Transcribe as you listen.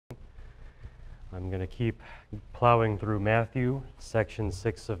I'm going to keep plowing through Matthew, section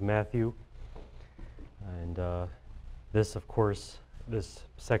 6 of Matthew. And this, of course, this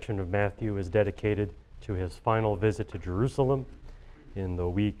section of Matthew is dedicated to his final visit to Jerusalem in the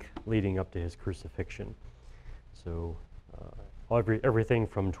week leading up to his crucifixion. So everything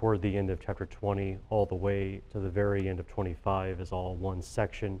from toward the end of chapter 20 all the way to the very end of 25 is all one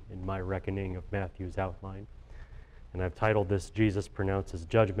section in my reckoning of Matthew's outline. And I've titled this, Jesus Pronounces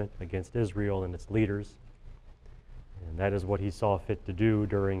Judgment Against Israel and Its Leaders. And that is what he saw fit to do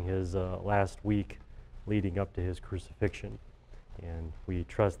during his last week leading up to his crucifixion. And we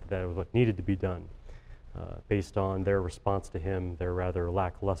trust that that was what needed to be done based on their response to him, their rather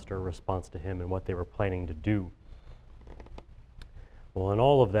lackluster response to him and what they were planning to do. Well, in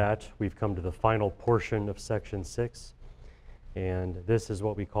all of that, we've come to the final portion of section 6. And this is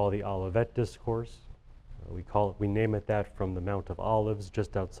what we call the Olivet Discourse. We name it that from the Mount of Olives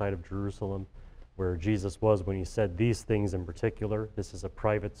just outside of Jerusalem, where Jesus was when he said these things in particular. This is a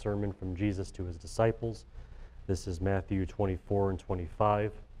private sermon from Jesus to his disciples. This is Matthew 24 and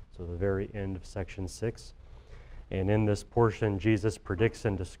 25, so the very end of section 6. And in this portion, Jesus predicts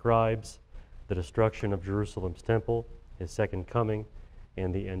and describes the destruction of Jerusalem's temple, his second coming,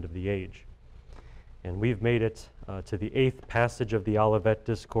 and the end of the age. And we've made it to the 8th passage of the Olivet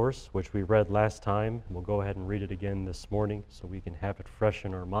Discourse, which we read last time. We'll go ahead and read it again this morning so we can have it fresh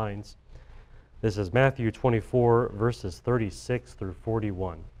in our minds. This is Matthew 24, verses 36 through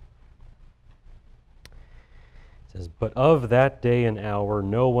 41. It says, "But of that day and hour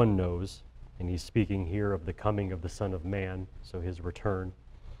no one knows," and he's speaking here of the coming of the Son of Man, so his return.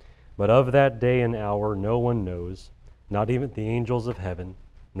 "But of that day and hour no one knows, not even the angels of heaven,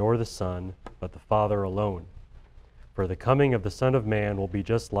 nor the Son, but the Father alone. For the coming of the Son of Man will be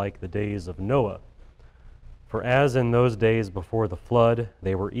just like the days of Noah. For as in those days before the flood,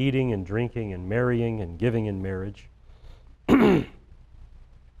 they were eating and drinking and marrying and giving in marriage,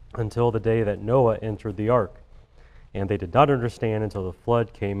 until the day that Noah entered the ark. And they did not understand until the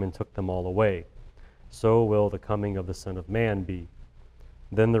flood came and took them all away. So will the coming of the Son of Man be.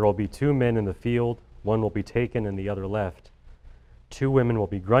 Then there will be 2 men in the field, one will be taken and the other left. 2 women will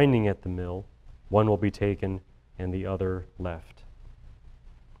be grinding at the mill, one will be taken and the other left."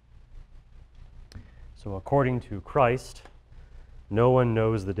 So according to Christ, no one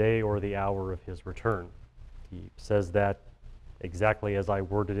knows the day or the hour of his return. He says that exactly as I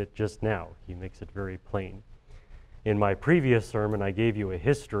worded it just now. He makes it very plain. In my previous sermon, I gave you a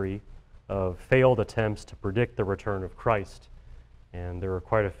history of failed attempts to predict the return of Christ. And there are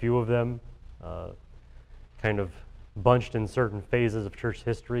quite a few of them, kind of bunched in certain phases of church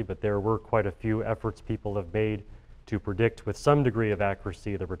history, but there were quite a few efforts people have made to predict with some degree of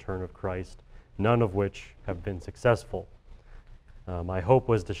accuracy the return of Christ, none of which have been successful. My hope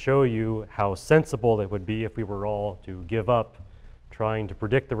was to show you how sensible it would be if we were all to give up trying to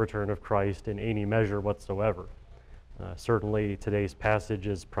predict the return of Christ in any measure whatsoever. Certainly today's passage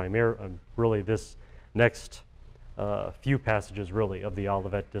is really this next few passages really of the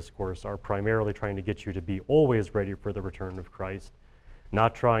Olivet Discourse are primarily trying to get you to be always ready for the return of Christ,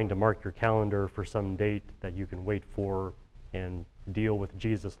 not trying to mark your calendar for some date that you can wait for and deal with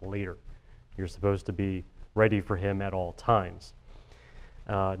Jesus later. You're supposed to be ready for him at all times.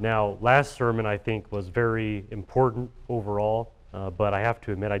 Now, last sermon I think was very important overall, but I have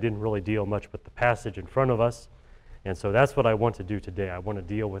to admit I didn't really deal much with the passage in front of us, and so that's what I want to do today. I want to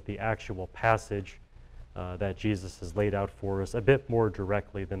deal with the actual passage that Jesus has laid out for us a bit more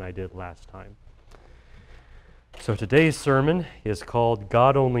directly than I did last time. So today's sermon is called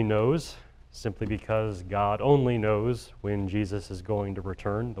God Only Knows, simply because God only knows when Jesus is going to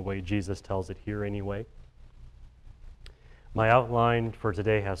return, the way Jesus tells it here anyway. My outline for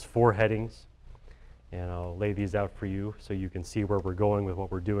today has 4 headings, and I'll lay these out for you so you can see where we're going with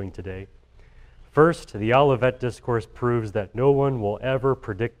what we're doing today. First, the Olivet Discourse proves that no one will ever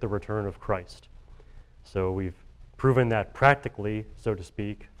predict the return of Christ. So we've proven that practically, so to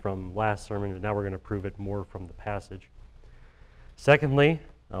speak, from last sermon, and now we're going to prove it more from the passage. Secondly,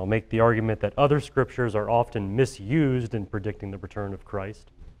 I'll make the argument that other scriptures are often misused in predicting the return of Christ.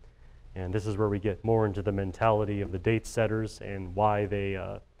 And this is where we get more into the mentality of the date setters and why they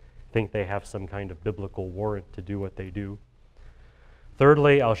think they have some kind of biblical warrant to do what they do.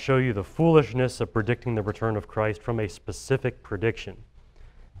 Thirdly, I'll show you the foolishness of predicting the return of Christ from a specific prediction.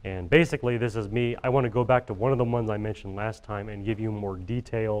 And basically, this is me. I want to go back to one of the ones I mentioned last time and give you more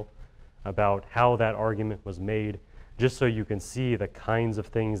detail about how that argument was made, just so you can see the kinds of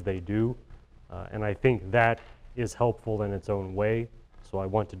things they do. And I think that is helpful in its own way, so I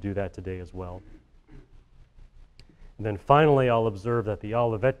want to do that today as well. And then finally, I'll observe that the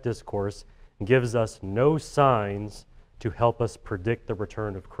Olivet Discourse gives us no signs to help us predict the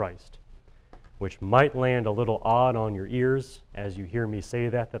return of Christ, which might land a little odd on your ears as you hear me say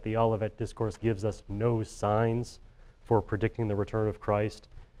that the Olivet Discourse gives us no signs for predicting the return of Christ,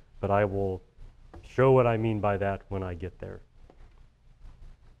 but I will show what I mean by that when I get there.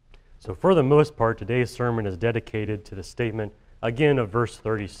 So for the most part, today's sermon is dedicated to the statement, again, of verse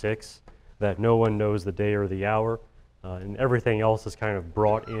 36, that no one knows the day or the hour, and everything else is kind of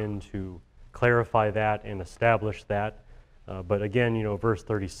brought in to clarify that and establish that. But again, verse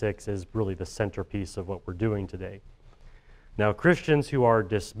 36 is really the centerpiece of what we're doing today. Now, Christians who are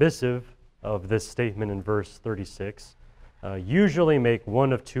dismissive of this statement in verse 36 usually make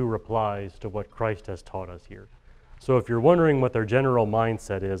one of two replies to what Christ has taught us here. So if you're wondering what their general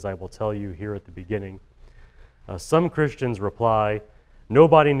mindset is, I will tell you here at the beginning. Some Christians reply,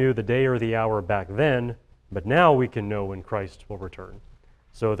 nobody knew the day or the hour back then, but now we can know when Christ will return.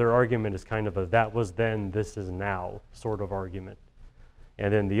 So their argument is kind of a that was then, this is now sort of argument.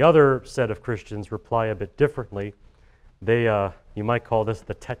 And then the other set of Christians reply a bit differently. They, you might call this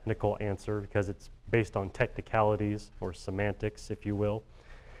the technical answer because it's based on technicalities or semantics, if you will.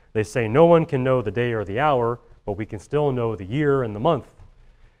 They say no one can know the day or the hour, but we can still know the year and the month.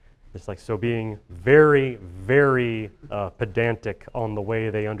 It's like so being very, very pedantic on the way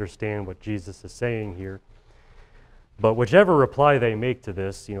they understand what Jesus is saying here. But whichever reply they make to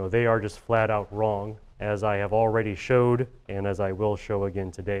this, they are just flat out wrong, as I have already showed and as I will show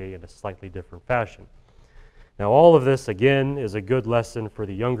again today in a slightly different fashion. Now all of this, again, is a good lesson for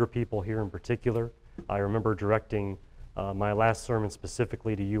the younger people here in particular. I remember directing my last sermon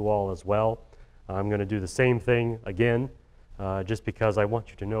specifically to you all as well. I'm going to do the same thing again, just because I want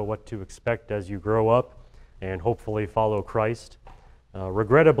you to know what to expect as you grow up and hopefully follow Christ.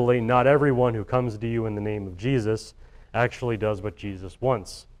 Regrettably, not everyone who comes to you in the name of Jesus actually does what Jesus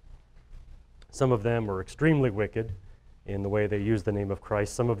wants. Some of them are extremely wicked in the way they use the name of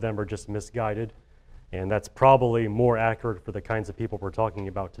Christ. Some of them are just misguided, and that's probably more accurate for the kinds of people we're talking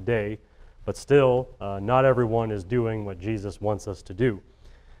about today. But still, not everyone is doing what Jesus wants us to do.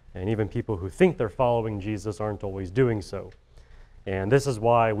 And even people who think they're following Jesus aren't always doing so. And this is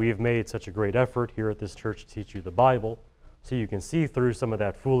why we've made such a great effort here at this church to teach you the Bible, so you can see through some of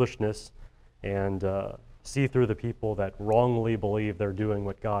that foolishness and see through the people that wrongly believe they're doing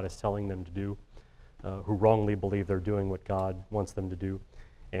what God is telling them to do, who wrongly believe they're doing what God wants them to do,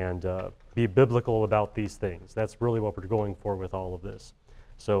 and be biblical about these things. That's really what we're going for with all of this.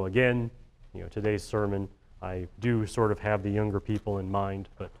 So again, today's sermon, I do sort of have the younger people in mind,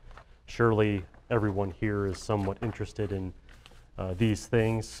 but surely everyone here is somewhat interested in these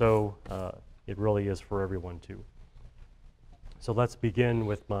things, so it really is for everyone too. So let's begin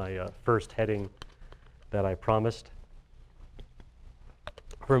with my first heading that I promised.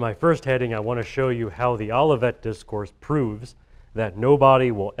 For my first heading, I want to show you how the Olivet Discourse proves that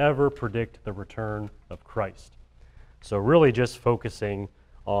nobody will ever predict the return of Christ. So really just focusing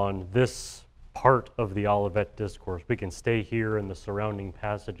on this part of the Olivet Discourse. We can stay here in the surrounding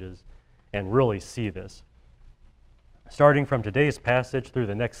passages and really see this. Starting from today's passage through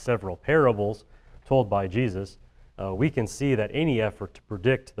the next several parables told by Jesus, we can see that any effort to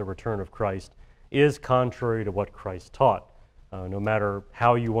predict the return of Christ is contrary to what Christ taught. No matter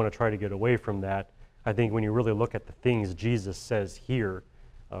how you want to try to get away from that, I think when you really look at the things Jesus says here,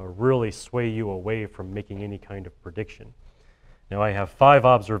 really sway you away from making any kind of prediction. Now I have 5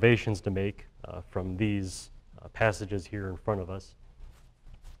 observations to make from these passages here in front of us.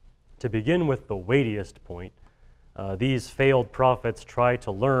 To begin with the weightiest point, these failed prophets try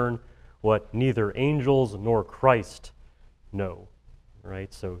to learn what neither angels nor Christ know.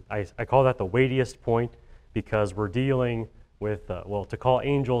 Right? So I call that the weightiest point because we're dealing with, to call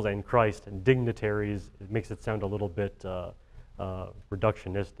angels and Christ and dignitaries, it makes it sound a little bit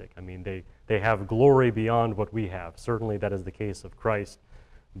reductionistic. I mean, they have glory beyond what we have. Certainly that is the case of Christ,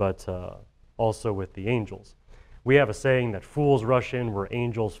 but also with the angels. We have a saying that fools rush in where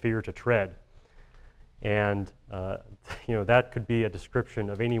angels fear to tread. And that could be a description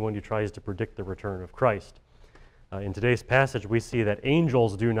of anyone who tries to predict the return of Christ. In today's passage, we see that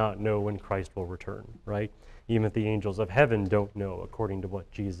angels do not know when Christ will return, right? Even the angels of heaven don't know, according to what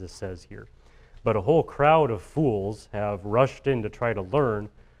Jesus says here. But a whole crowd of fools have rushed in to try to learn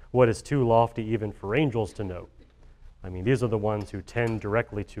what is too lofty even for angels to know. I mean, these are the ones who tend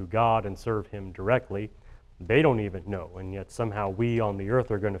directly to God and serve Him directly. They don't even know, and yet somehow we on the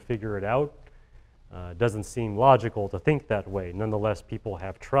earth are going to figure it out. It doesn't seem logical to think that way. Nonetheless, people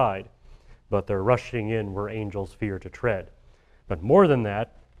have tried, but they're rushing in where angels fear to tread. But more than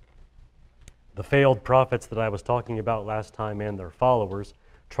that, the failed prophets that I was talking about last time and their followers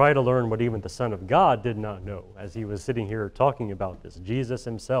try to learn what even the Son of God did not know as he was sitting here talking about this, Jesus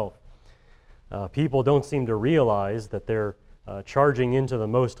himself. People don't seem to realize that they're charging into the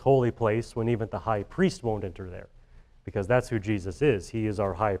most holy place when even the high priest won't enter there, because that's who Jesus is. He is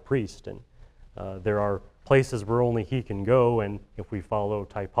our high priest, and there are places where only he can go, and if we follow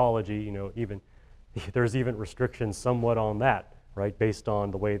typology, even there's even restrictions somewhat on that, right, based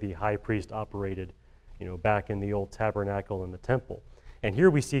on the way the high priest operated, back in the old tabernacle and the temple. And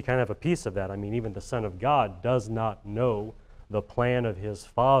here we see kind of a piece of that. I mean, even the Son of God does not know the plan of his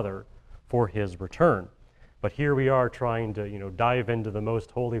Father for his return. But here we are trying to, dive into the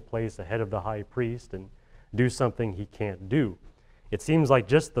most holy place ahead of the high priest and do something he can't do. It seems like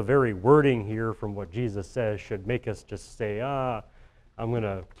just the very wording here from what Jesus says should make us just say, I'm going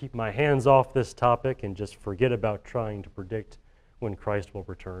to keep my hands off this topic and just forget about trying to predict when Christ will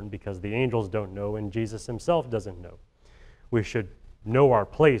return, because the angels don't know and Jesus himself doesn't know. We should know our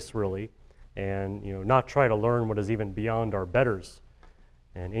place, really, and not try to learn what is even beyond our betters.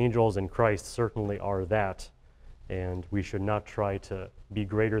 And angels in Christ certainly are that, and we should not try to be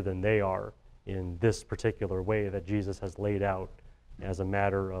greater than they are in this particular way that Jesus has laid out as a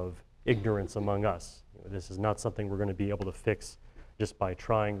matter of ignorance among us. This is not something we're going to be able to fix just by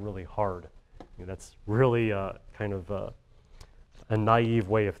trying really hard. That's really kind of a naive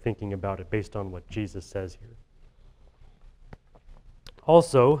way of thinking about it based on what Jesus says here.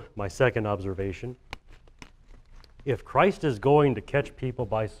 Also, my second observation, if Christ is going to catch people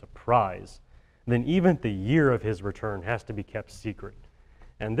by surprise, then even the year of his return has to be kept secret.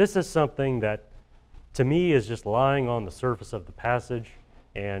 And this is something that, to me, is just lying on the surface of the passage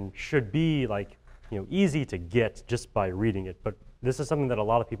and should be easy to get just by reading it. But this is something that a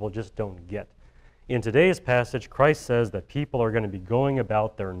lot of people just don't get. In today's passage, Christ says that people are going to be going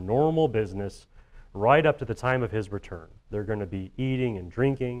about their normal business right up to the time of his return. They're going to be eating and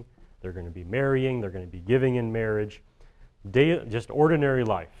drinking, they're going to be marrying, they're going to be giving in marriage, just ordinary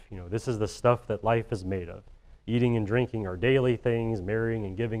life. This is the stuff that life is made of. Eating and drinking are daily things, marrying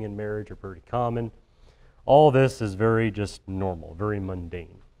and giving in marriage are pretty common. All this is very just normal, very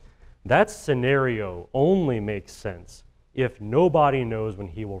mundane. That scenario only makes sense if nobody knows when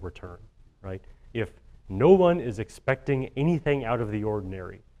he will return, right? If no one is expecting anything out of the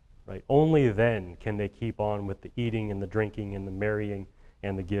ordinary, right? Only then can they keep on with the eating and the drinking and the marrying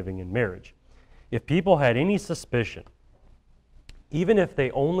and the giving in marriage. If people had any suspicion, even if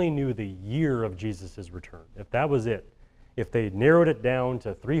they only knew the year of Jesus' return, if that was it, if they narrowed it down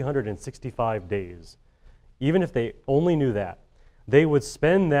to 365 days, even if they only knew that, they would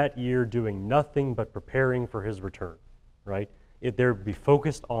spend that year doing nothing but preparing for his return, right? They'd be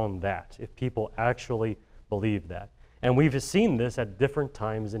focused on that if people actually believe that. And we've seen this at different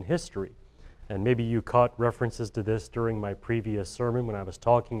times in history. And maybe you caught references to this during my previous sermon when I was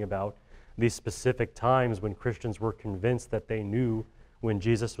talking about these specific times when Christians were convinced that they knew when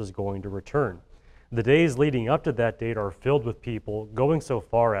Jesus was going to return. The days leading up to that date are filled with people going so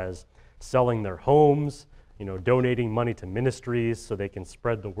far as selling their homes, donating money to ministries so they can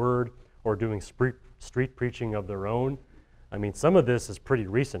spread the word, or doing street preaching of their own. I mean, some of this is pretty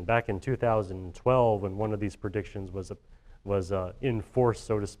recent. Back in 2012, when one of these predictions was in force,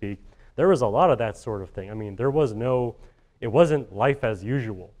 so to speak, there was a lot of that sort of thing. I mean, it wasn't life as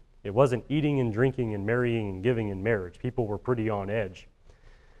usual. It wasn't eating and drinking and marrying and giving in marriage. People were pretty on edge.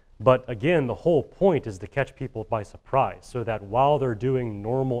 But again, the whole point is to catch people by surprise, so that while they're doing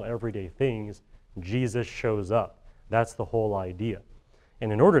normal everyday things, Jesus shows up. That's the whole idea.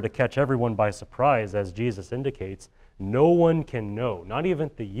 And in order to catch everyone by surprise, as Jesus indicates, no one can know, not even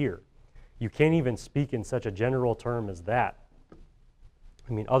the year. You can't even speak in such a general term as that.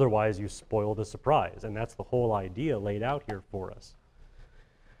 I mean, otherwise you spoil the surprise, and that's the whole idea laid out here for us.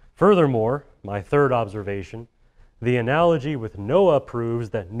 Furthermore, my third observation, the analogy with Noah proves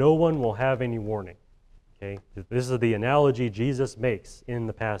that no one will have any warning. Okay? This is the analogy Jesus makes in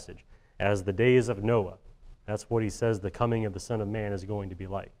the passage as the days of Noah. That's what he says the coming of the Son of Man is going to be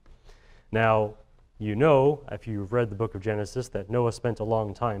like. Now, if you've read the book of Genesis, that Noah spent a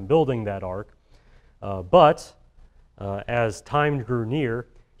long time building that ark, but as time grew near,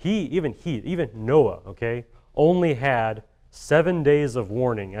 even Noah, okay, only had 7 days of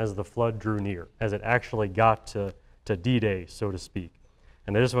warning as the flood drew near, as it actually got to D-Day, so to speak.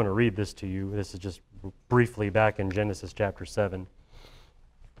 And I just want to read this to you. This is just briefly back in Genesis chapter 7.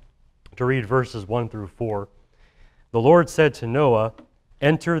 To read verses 1 through 4. The Lord said to Noah,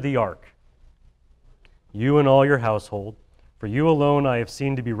 "Enter the ark, you and all your household, for you alone I have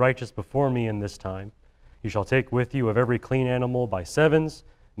seen to be righteous before me in this time. You shall take with you of every clean animal by sevens,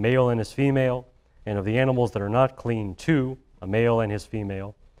 male and his female, and of the animals that are not clean 2, a male and his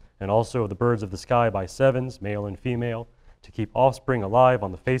female, and also the birds of the sky by sevens, male and female, to keep offspring alive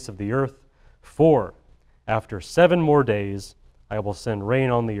on the face of the earth. For after 7 more days I will send rain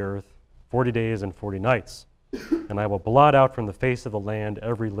on the earth, 40 days and 40 nights, and I will blot out from the face of the land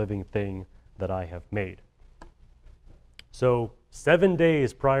every living thing that I have made. So 7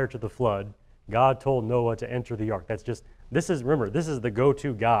 days prior to the flood, God told Noah to enter the ark. Remember, this is the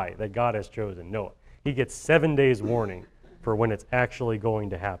go-to guy that God has chosen, Noah. He gets 7 days warning for when it's actually going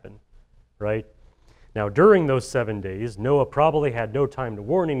to happen, right? Now, during those 7 days, Noah probably had no time to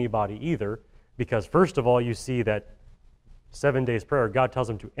warn anybody either, because first of all, you see that 7 days prior, God tells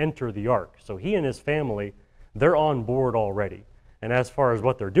him to enter the ark. So he and his family, they're on board already. And as far as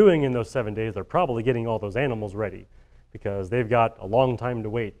what they're doing in those 7 days, they're probably getting all those animals ready, because they've got a long time to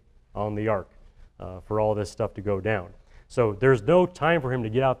wait on the ark for all this stuff to go down. So there's no time for him to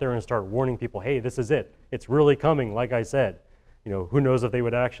get out there and start warning people, hey, this is it. It's really coming, like I said. Who knows if they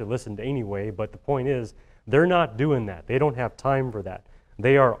would actually listen to anyway, but the point is, they're not doing that. They don't have time for that.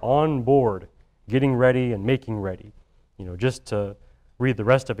 They are on board, getting ready and making ready. Just to read the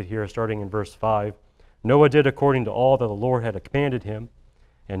rest of it here, starting in verse 5, Noah did according to all that the Lord had commanded him,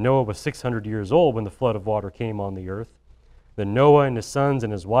 and Noah was 600 years old when the flood of water came on the earth. Then Noah and his sons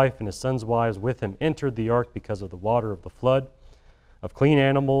and his wife and his sons' wives with him entered the ark because of the water of the flood, of clean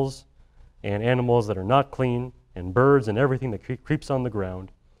animals and animals that are not clean, and birds and everything that creeps on the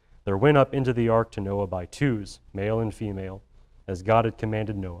ground. There went up into the ark to Noah by twos, male and female, as God had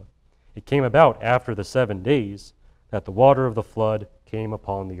commanded Noah. It came about after the 7 days that the water of the flood came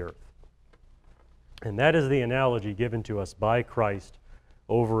upon the earth. And that is the analogy given to us by Christ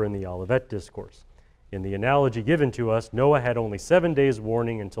over in the Olivet Discourse. In the analogy given to us, Noah had only 7 days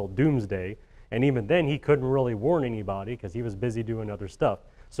warning until doomsday, and even then he couldn't really warn anybody because he was busy doing other stuff.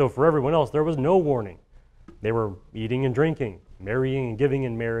 So for everyone else, there was no warning. They were eating and drinking, marrying and giving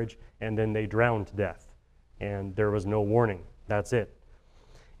in marriage, and then they drowned to death. And there was no warning. That's it.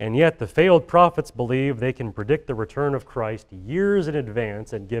 And yet the failed prophets believe they can predict the return of Christ years in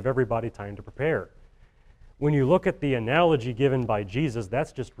advance and give everybody time to prepare. When you look at the analogy given by Jesus,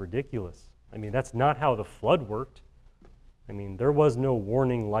 that's just ridiculous. That's not how the flood worked. There was no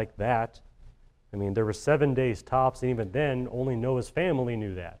warning like that. There were 7 days tops, and even then, only Noah's family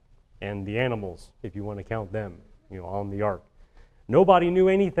knew that. And the animals, if you want to count them, on the ark. Nobody knew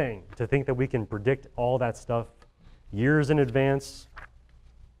anything. To think that we can predict all that stuff years in advance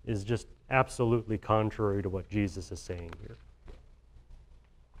is just absolutely contrary to what Jesus is saying here.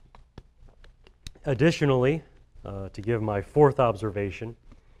 Additionally, to give my fourth observation,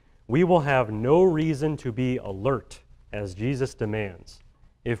 we will have no reason to be alert, as Jesus demands,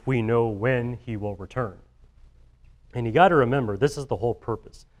 if we know when he will return. And you got to remember, this is the whole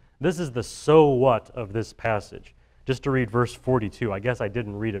purpose. This is the so what of this passage. Just to read verse 42. I guess I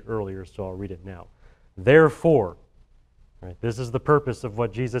didn't read it earlier, so I'll read it now. Therefore, right, this is the purpose of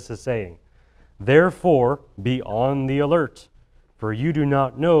what Jesus is saying. Therefore, be on the alert, for you do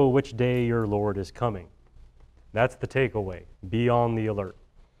not know which day your Lord is coming. That's the takeaway. Be on the alert.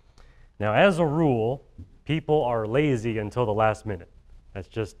 Now, as a rule, people are lazy until the last minute. That's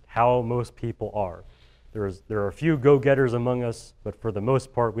just how most people are. There are a few go-getters among us, but for the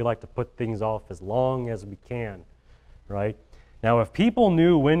most part, we like to put things off as long as we can, right? Now, if people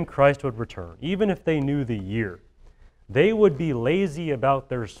knew when Christ would return, even if they knew the year, they would be lazy about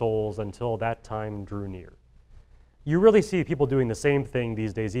their souls until that time drew near. You really see people doing the same thing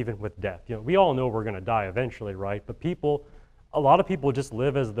these days, even with death. We all know we're going to die eventually, right? But a lot of people just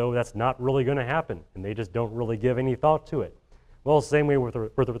live as though that's not really going to happen, and they just don't really give any thought to it. Well, same way with the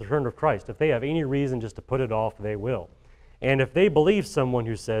return of Christ. If they have any reason just to put it off, they will. And if they believe someone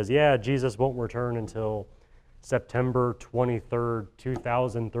who says, yeah, Jesus won't return until September 23rd,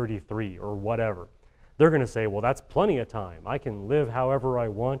 2033, or whatever, they're going to say, well, that's plenty of time. I can live however I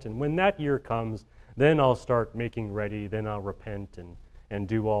want, and when that year comes, then I'll start making ready, then I'll repent and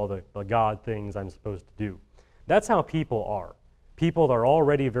do all the God things I'm supposed to do. That's how people are. People are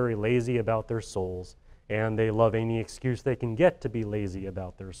already very lazy about their souls, and they love any excuse they can get to be lazy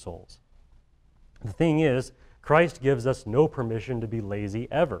about their souls. The thing is, Christ gives us no permission to be lazy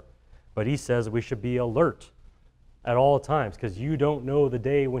ever, but he says we should be alert at all times because you don't know the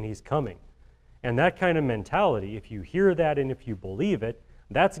day when he's coming. And that kind of mentality, if you hear that and if you believe it,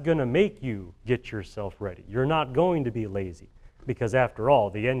 that's going to make you get yourself ready. You're not going to be lazy because after all,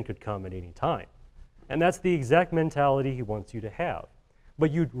 the end could come at any time. And that's the exact mentality he wants you to have.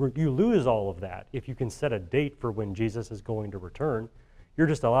 But you lose all of that if you can set a date for when Jesus is going to return. You're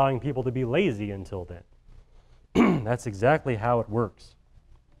just allowing people to be lazy until then. That's exactly how it works.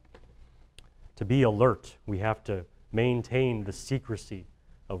 To be alert, we have to maintain the secrecy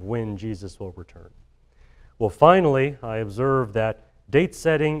of when Jesus will return. Well, finally, I observe that date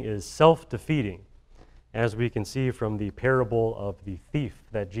setting is self-defeating, as we can see from the parable of the thief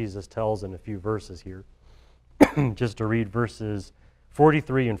that Jesus tells in a few verses here. Just to read verses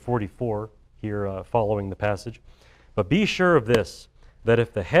 43 and 44 here following the passage. But be sure of this, that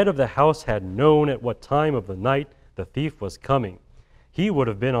if the head of the house had known at what time of the night the thief was coming, he would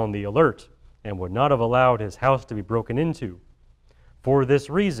have been on the alert and would not have allowed his house to be broken into. For this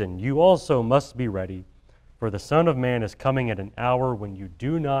reason, you also must be ready, for the Son of Man is coming at an hour when you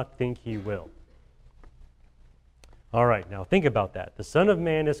do not think he will. All right, now think about that. The Son of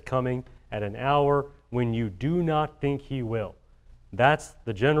Man is coming at an hour when you do not think he will. That's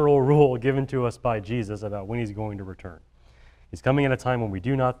the general rule given to us by Jesus about when he's going to return. He's coming at a time when we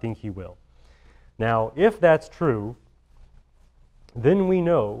do not think he will. Now, if that's true, then we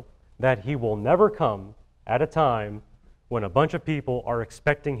know that he will never come at a time when a bunch of people are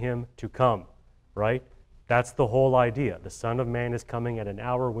expecting him to come, right? That's the whole idea. The Son of Man is coming at an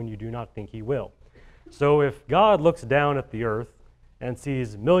hour when you do not think he will. So if God looks down at the earth and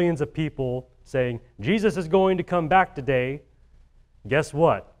sees millions of people saying, Jesus is going to come back today, guess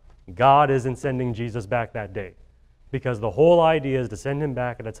what? God isn't sending Jesus back that day, because the whole idea is to send him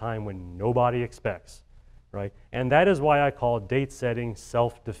back at a time when nobody expects, right? And that is why I call date setting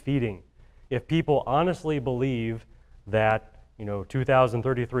self-defeating. If people honestly believe that,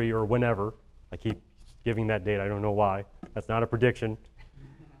 2033 or whenever, I keep giving that date, I don't know why, that's not a prediction,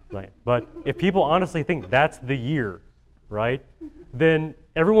 right? But if people honestly think that's the year, right, then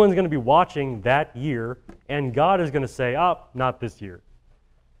everyone's going to be watching that year, and God is going to say, not this year.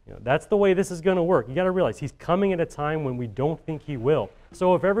 That's the way this is going to work. You got to realize he's coming at a time when we don't think he will.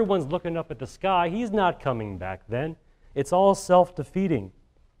 So if everyone's looking up at the sky, he's not coming back then. It's all self-defeating.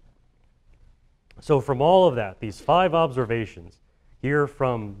 So from all of that, these 5 observations here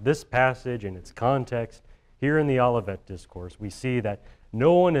from this passage and its context, here in the Olivet Discourse, we see that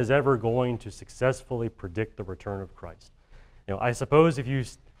no one is ever going to successfully predict the return of Christ. I suppose if you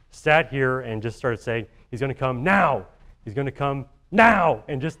sat here and just started saying, he's going to come now, he's going to come now,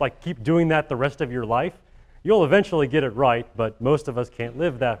 and just keep doing that the rest of your life, you'll eventually get it right, but most of us can't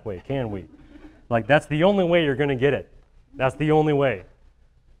live that way, can we? That's the only way you're going to get it. That's the only way.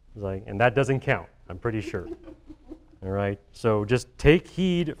 And that doesn't count, I'm pretty sure. All right, so just take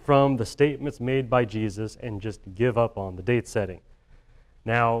heed from the statements made by Jesus and just give up on the date setting.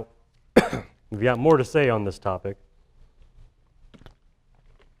 Now, we've got more to say on this topic.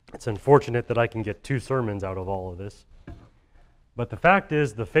 It's unfortunate that I can get 2 sermons out of all of this. But the fact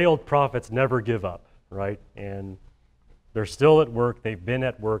is, the failed prophets never give up, right? And they're still at work. They've been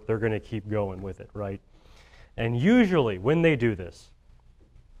at work. They're going to keep going with it, right? And usually, when they do this,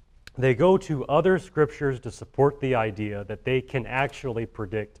 they go to other scriptures to support the idea that they can actually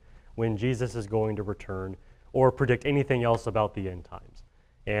predict when Jesus is going to return or predict anything else about the end times.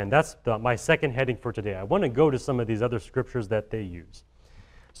 And that's my second heading for today. I want to go to some of these other scriptures that they use.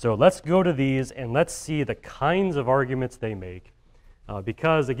 So let's go to these and let's see the kinds of arguments they make.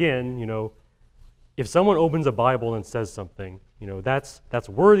 Because again, if someone opens a Bible and says something, that's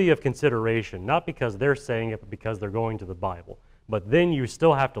worthy of consideration, not because they're saying it, but because they're going to the Bible. But then you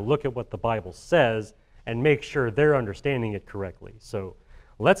still have to look at what the Bible says and make sure they're understanding it correctly. So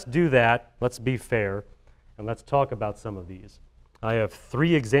let's do that. Let's be fair, and let's talk about some of these. I have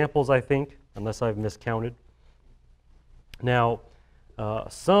 3 examples, I think, unless I've miscounted. Now,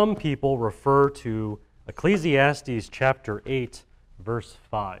 some people refer to Ecclesiastes chapter 8, verse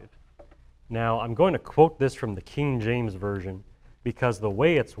 5. Now, I'm going to quote this from the King James Version because the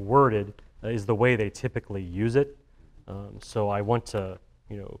way it's worded is the way they typically use it. So I want to,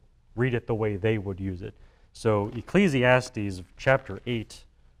 read it the way they would use it. So Ecclesiastes chapter 8,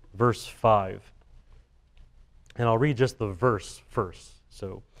 verse 5. And I'll read just the verse first.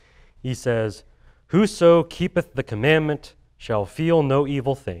 So he says, "Whoso keepeth the commandment shall feel no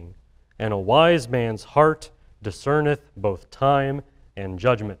evil thing, and a wise man's heart discerneth both time and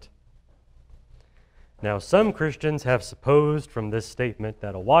judgment." Now, some Christians have supposed from this statement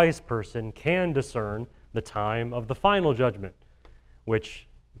that a wise person can discern the time of the final judgment, which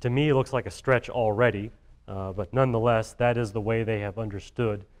to me looks like a stretch already, but nonetheless, that is the way they have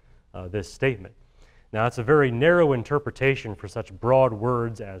understood this statement. Now, it's a very narrow interpretation for such broad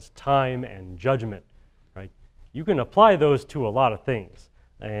words as time and judgment, right? You can apply those to a lot of things,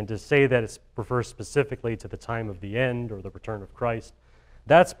 and to say that it refers specifically to the time of the end or the return of Christ,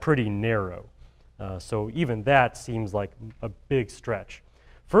 that's pretty narrow. So even that seems like a big stretch.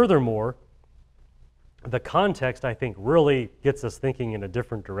 Furthermore, the context, I think, really gets us thinking in a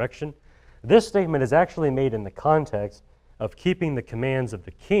different direction. This statement is actually made in the context of keeping the commands of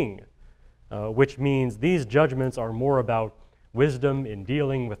the king, which means these judgments are more about wisdom in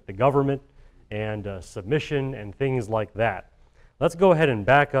dealing with the government and submission and things like that. Let's go ahead and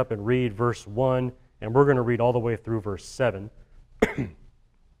back up and read verse 1, and we're going to read all the way through verse 7.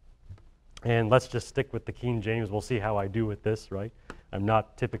 And let's just stick with the King James. We'll see how I do with this, right? I'm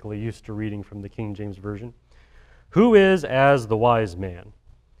not typically used to reading from the King James Version. Who is as the wise man,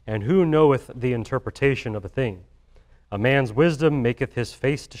 and who knoweth the interpretation of a thing? A man's wisdom maketh his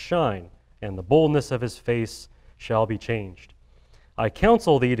face to shine, and the boldness of his face shall be changed. I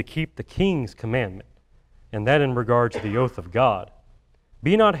counsel thee to keep the king's commandment, and that in regard to the oath of God.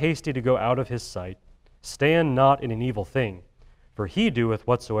 Be not hasty to go out of his sight, stand not in an evil thing, for he doeth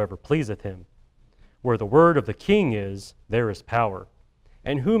whatsoever pleaseth him. Where the word of the king is, there is power.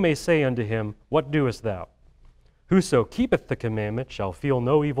 And who may say unto him, What doest thou? Whoso keepeth the commandment shall feel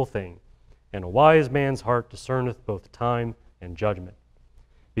no evil thing, and a wise man's heart discerneth both time and judgment.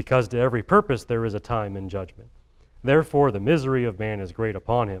 Because to every purpose there is a time and judgment. Therefore the misery of man is great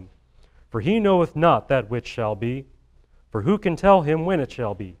upon him. For he knoweth not that which shall be, for who can tell him when it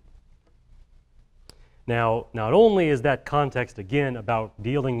shall be? Now, not only is that context again about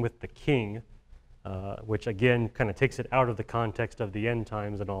dealing with the king, which again kind of takes it out of the context of the end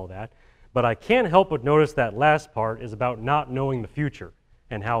times and all that, but I can't help but notice that last part is about not knowing the future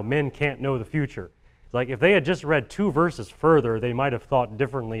and how men can't know the future. It's like if they had just read 2 verses further, they might have thought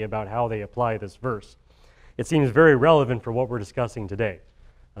differently about how they apply this verse. It seems very relevant for what we're discussing today.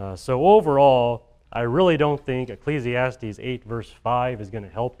 So overall, I really don't think Ecclesiastes 8 verse 5 is going to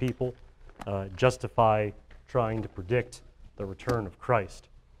help people justify trying to predict the return of Christ.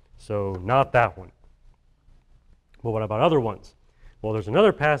 So not that one. But what about other ones? Well, there's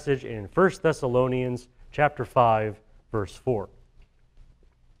another passage in 1 Thessalonians chapter 5, verse 4.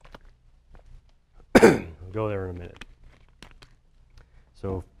 I'll go there in a minute.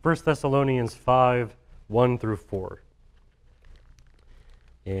 So 1 Thessalonians 5, 1 through 4.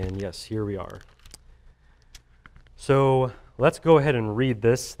 And yes, here we are. So let's go ahead and read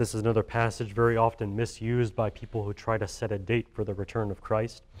this. This is another passage very often misused by people who try to set a date for the return of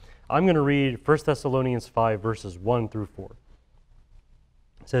Christ. I'm going to read 1 Thessalonians 5, verses 1 through 4.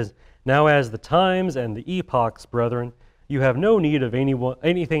 It says, Now as the times and the epochs, brethren, you have no need of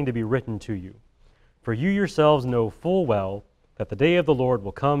anything to be written to you. For you yourselves know full well that the day of the Lord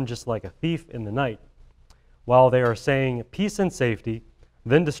will come just like a thief in the night. While they are saying peace and safety,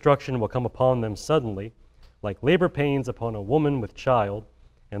 then destruction will come upon them suddenly, like labor pains upon a woman with child,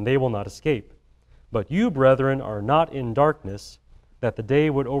 and they will not escape. But you, brethren, are not in darkness, that the day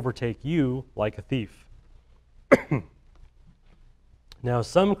would overtake you like a thief. Now,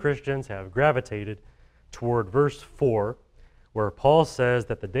 some Christians have gravitated toward verse 4, where Paul says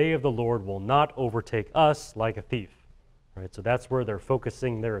that the day of the Lord will not overtake us like a thief. Right? So that's where they're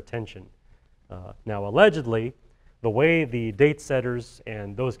focusing their attention. Now, allegedly, the way the date setters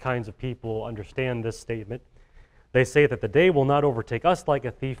and those kinds of people understand this statement, they say that the day will not overtake us like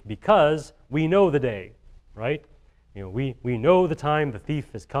a thief because we know the day, right? You know, we know the time the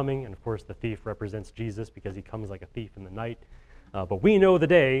thief is coming, and of course the thief represents Jesus because he comes like a thief in the night. But we know the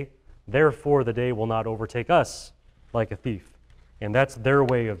day, therefore the day will not overtake us like a thief. And that's their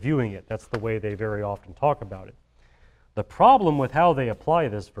way of viewing it. That's the way they very often talk about it. The problem with how they apply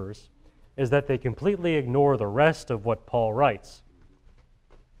this verse is that they completely ignore the rest of what Paul writes.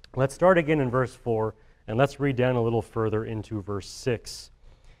 Let's start again in verse 4, and let's read down a little further into verse 6.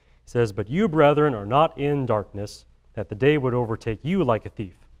 It says, But you, brethren, are not in darkness, that the day would overtake you like a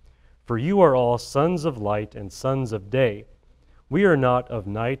thief. For you are all sons of light and sons of day. We are not of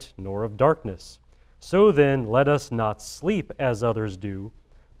night nor of darkness. So then, let us not sleep as others do,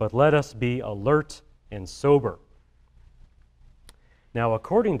 but let us be alert and sober. Now,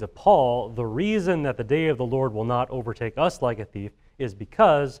 according to Paul, the reason that the day of the Lord will not overtake us like a thief is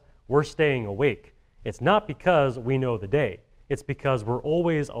because we're staying awake. It's not because we know the day. It's because we're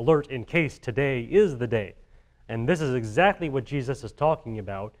always alert in case today is the day. And this is exactly what Jesus is talking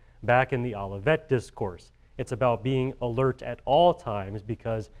about back in the Olivet Discourse. It's about being alert at all times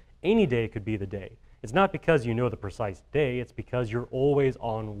because any day could be the day. It's not because you know the precise day, it's because you're always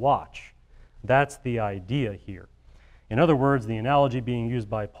on watch. That's the idea here. In other words, the analogy being used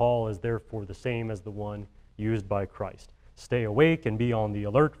by Paul is therefore the same as the one used by Christ. Stay awake and be on the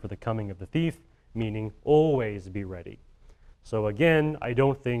alert for the coming of the thief, meaning always be ready. So again, I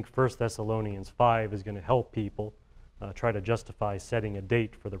don't think 1 Thessalonians 5 is going to help people try to justify setting a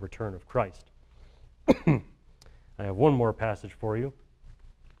date for the return of Christ. I have one more passage for you.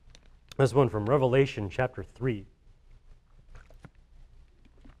 This one from Revelation chapter 3.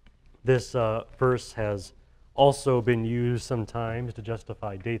 This verse has also been used sometimes to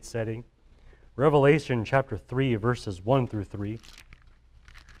justify date setting. Revelation chapter 3, verses 1 through 3.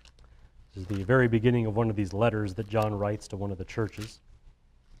 This is the very beginning of one of these letters that John writes to one of the churches,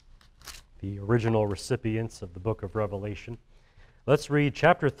 the original recipients of the book of Revelation. Let's read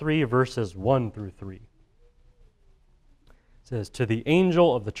chapter 3, verses 1 through 3. It says, "To the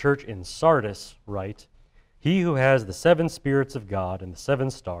angel of the church in Sardis write, He who has the 7 spirits of God and the 7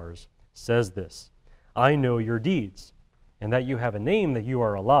 stars says this, I know your deeds, and that you have a name that you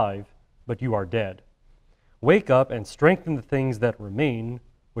are alive, but you are dead. Wake up and strengthen the things that remain,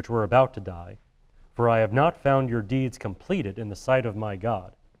 which were about to die, for I have not found your deeds completed in the sight of my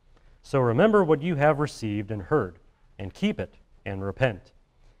God. So remember what you have received and heard, and keep it, and repent.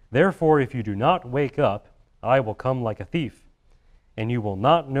 Therefore, if you do not wake up, I will come like a thief, and you will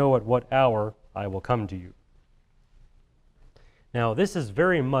not know at what hour I will come to you." Now, this is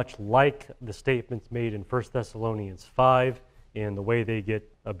very much like the statements made in 1 Thessalonians 5 in the way they get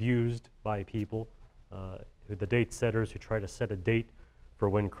abused by people, the date setters who try to set a date for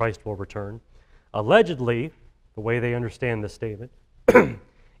when Christ will return. Allegedly, the way they understand this statement,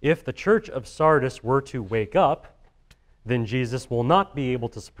 if the church of Sardis were to wake up, then Jesus will not be able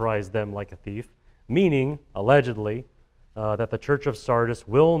to surprise them like a thief, meaning, allegedly, that the church of Sardis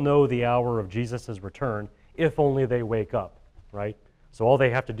will know the hour of Jesus' return if only they wake up, right? So all they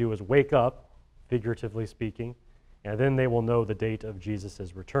have to do is wake up, figuratively speaking, and then they will know the date of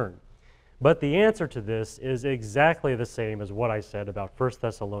Jesus' return. But the answer to this is exactly the same as what I said about 1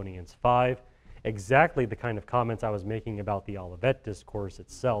 Thessalonians 5, exactly the kind of comments I was making about the Olivet Discourse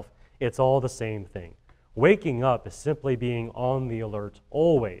itself. It's all the same thing. Waking up is simply being on the alert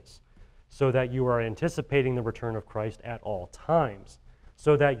always, so that you are anticipating the return of Christ at all times,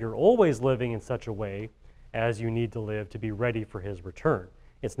 so that you're always living in such a way as you need to live to be ready for His return.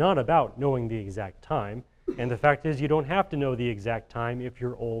 It's not about knowing the exact time, and the fact is you don't have to know the exact time if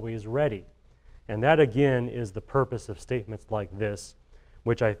you're always ready. And that, again, is the purpose of statements like this,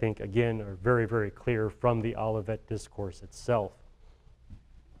 which I think, again, are very, very clear from the Olivet Discourse itself.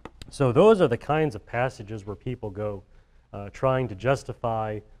 So those are the kinds of passages where people go trying to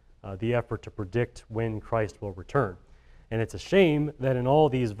justify the effort to predict when Christ will return. And it's a shame that in all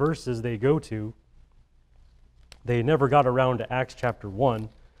these verses they go to, they never got around to Acts chapter 1,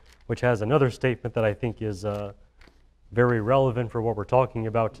 which has another statement that I think is very relevant for what we're talking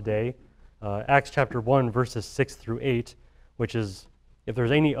about today. Acts chapter 1, verses 6 through 8, which is, if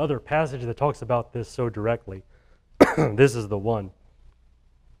there's any other passage that talks about this so directly, this is the one.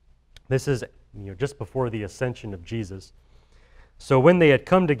 This is just before the ascension of Jesus. "So when they had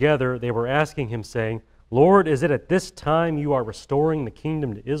come together, they were asking him, saying, Lord, is it at this time you are restoring the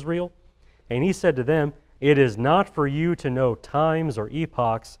kingdom to Israel? And he said to them, It is not for you to know times or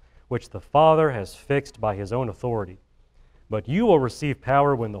epochs which the Father has fixed by His own authority. But you will receive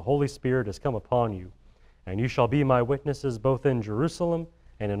power when the Holy Spirit has come upon you, and you shall be my witnesses both in Jerusalem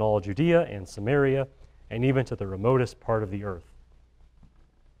and in all Judea and Samaria, and even to the remotest part of the earth."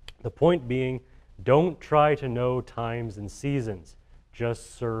 The point being, don't try to know times and seasons.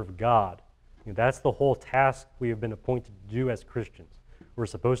 Just serve God. That's the whole task we have been appointed to do as Christians. We're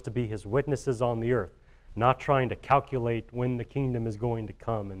supposed to be His witnesses on the earth, not trying to calculate when the kingdom is going to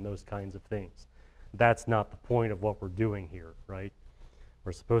come and those kinds of things. That's not the point of what we're doing here, right?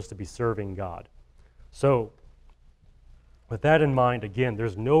 We're supposed to be serving God. So, with that in mind, again,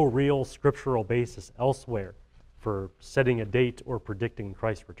 there's no real scriptural basis elsewhere for setting a date or predicting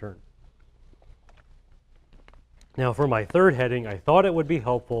Christ's return. Now, for my third heading, I thought it would be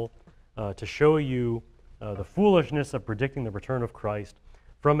helpful to show you the foolishness of predicting the return of Christ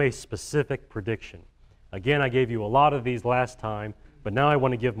from a specific prediction. Again, I gave you a lot of these last time, but now I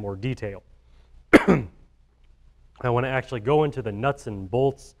want to give more detail. I want to actually go into the nuts and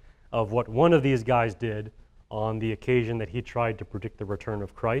bolts of what one of these guys did on the occasion that he tried to predict the return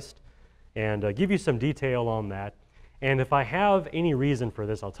of Christ, and give you some detail on that. And if I have any reason for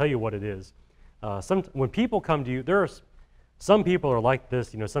this, I'll tell you what it is. When people come to you, some people are like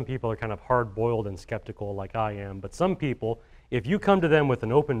this. Some people are kind of hard-boiled and skeptical like I am, but some people, if you come to them with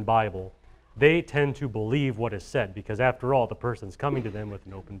an open Bible, they tend to believe what is said, because after all, the person's coming to them with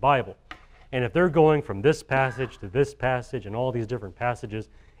an open Bible. And if they're going from this passage to this passage and all these different passages,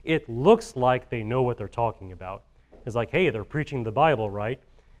 it looks like they know what they're talking about. It's like, hey, they're preaching the Bible, right?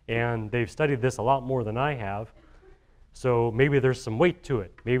 And they've studied this a lot more than I have, so maybe there's some weight to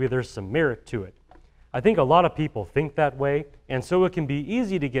it. Maybe there's some merit to it. I think a lot of people think that way, and so it can be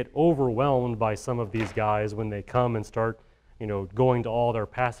easy to get overwhelmed by some of these guys when they come and start going to all their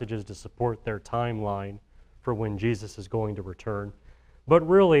passages to support their timeline for when Jesus is going to return. But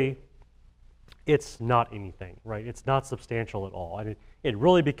really, it's not anything, right? It's not substantial at all. I mean, it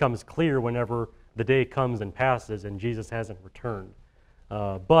really becomes clear whenever the day comes and passes and Jesus hasn't returned.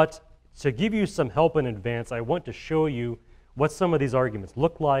 But to give you some help in advance, I want to show you what some of these arguments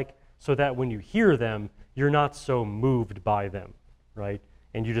look like so that when you hear them, you're not so moved by them, right?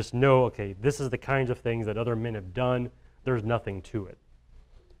 And you just know, okay, this is the kinds of things that other men have done. There's nothing to it.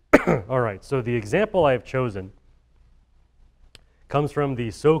 All right, so the example I have chosen comes from the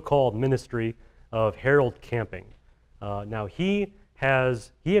so-called ministry of Harold Camping. Now, he had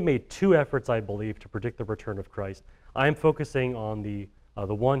made two efforts, I believe, to predict the return of Christ. I'm focusing on the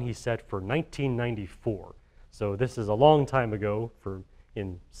one he set for 1994. So this is a long time ago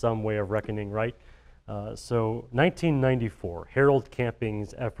in some way of reckoning, right? So 1994, Harold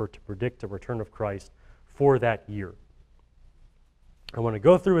Camping's effort to predict the return of Christ for that year. I want to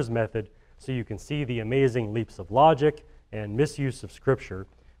go through his method so you can see the amazing leaps of logic and misuse of Scripture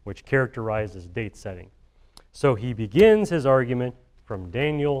which characterizes date setting. So he begins his argument from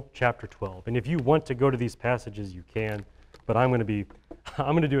Daniel chapter 12. And if you want to go to these passages, you can, but I'm going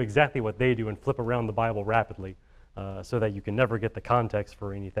to do exactly what they do and flip around the Bible rapidly so that you can never get the context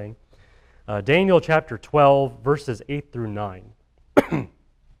for anything. Daniel chapter 12, verses 8 through 9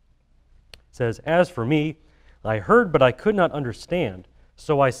 says, "As for me, I heard, but I could not understand.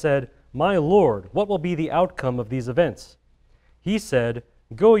 So I said, 'My Lord, what will be the outcome of these events?' He said,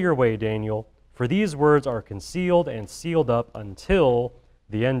 'Go your way, Daniel, for these words are concealed and sealed up until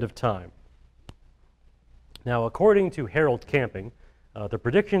the end of time.'" Now, according to Harold Camping, the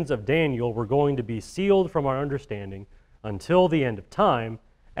predictions of Daniel were going to be sealed from our understanding until the end of time,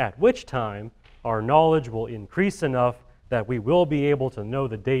 at which time our knowledge will increase enough that we will be able to know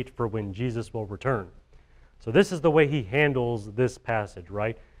the date for when Jesus will return. So this is the way he handles this passage,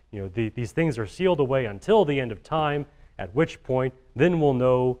 right? You know, these things are sealed away until the end of time, at which point then we'll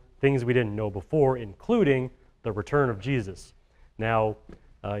know things we didn't know before, including the return of Jesus. Now,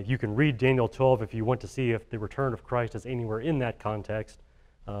 you can read Daniel 12 if you want to see if the return of Christ is anywhere in that context.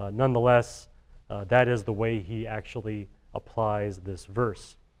 Nonetheless, that is the way he actually applies this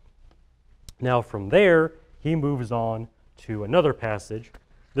verse. Now, from there, he moves on to another passage,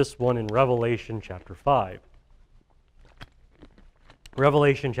 this one in Revelation chapter 5.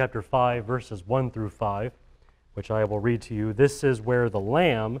 Revelation chapter 5, verses 1 through 5, which I will read to you. This is where the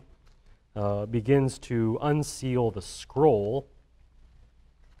Lamb begins to unseal the scroll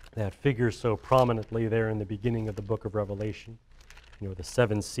that figures so prominently there in the beginning of the book of Revelation, you know, the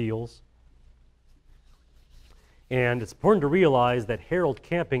 7 seals. And it's important to realize that Harold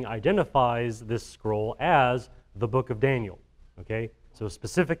Camping identifies this scroll as the book of Daniel, okay? So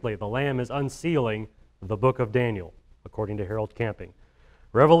specifically, the Lamb is unsealing the book of Daniel, according to Harold Camping.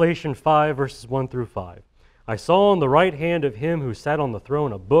 Revelation 5, verses 1 through 5. "I saw on the right hand of him who sat on the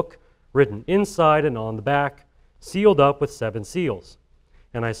throne a book written inside and on the back, sealed up with 7 seals.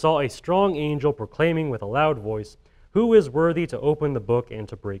 And I saw a strong angel proclaiming with a loud voice, 'Who is worthy to open the book and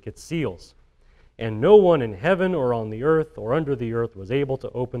to break its seals?' And no one in heaven or on the earth or under the earth was able to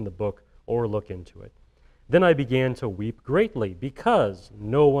open the book or look into it. Then I began to weep greatly, because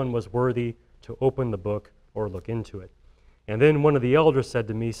no one was worthy to open the book or look into it. And then one of the elders said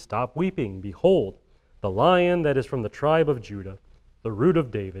to me, 'Stop weeping. Behold, the Lion that is from the tribe of Judah, the Root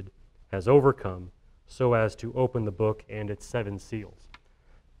of David, has overcome, so as to open the book and its 7 seals.'"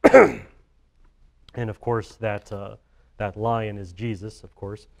 And of course, that lion is Jesus, of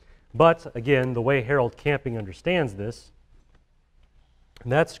course. But again, the way Harold Camping understands this,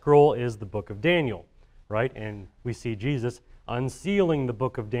 that scroll is the book of Daniel, right? And we see Jesus unsealing the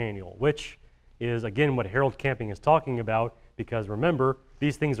book of Daniel, which is, again, what Harold Camping is talking about, because remember,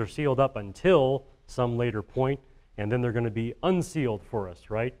 these things are sealed up until some later point, and then they're going to be unsealed for us,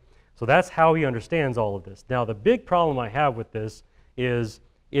 right? So that's how he understands all of this. Now, the big problem I have with this is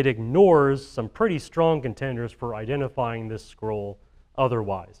it ignores some pretty strong contenders for identifying this scroll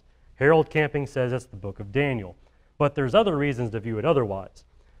otherwise. Harold Camping says it's the book of Daniel, but there's other reasons to view it otherwise.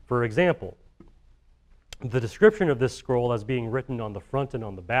 For example, the description of this scroll as being written on the front and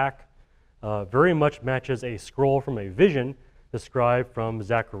on the back very much matches a scroll from a vision described from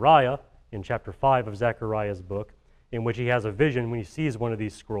Zechariah in chapter 5 of Zechariah's book, in which he has a vision when he sees one of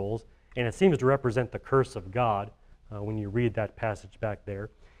these scrolls, and it seems to represent the curse of God when you read that passage back there.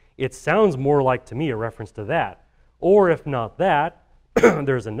 It sounds more like, to me, a reference to that. Or if not that,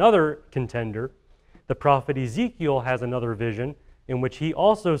 there's another contender. The prophet Ezekiel has another vision in which he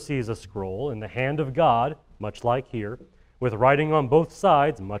also sees a scroll in the hand of God, much like here, with writing on both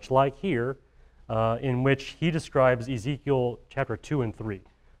sides, much like here, in which he describes Ezekiel chapter 2 and 3.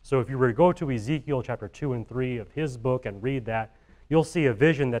 So if you were to go to Ezekiel chapter 2 and 3 of his book and read that, you'll see a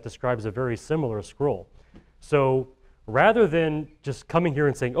vision that describes a very similar scroll. So rather than just coming here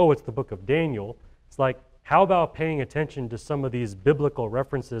and saying, oh, it's the book of Daniel, it's like, how about paying attention to some of these biblical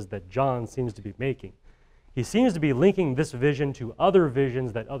references that John seems to be making? He seems to be linking this vision to other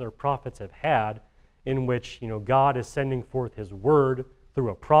visions that other prophets have had, in which God is sending forth his word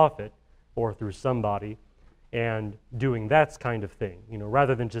through a prophet or through somebody and doing that kind of thing,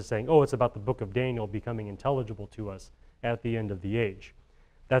 rather than just saying, oh, it's about the book of Daniel becoming intelligible to us at the end of the age.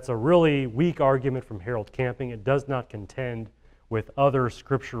 That's a really weak argument from Harold Camping. It does not contend with other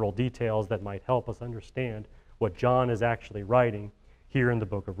scriptural details that might help us understand what John is actually writing here in the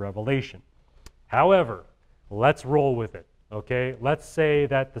book of Revelation. However, let's roll with it, okay? Let's say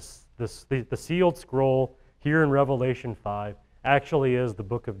that the sealed scroll here in Revelation 5 actually is the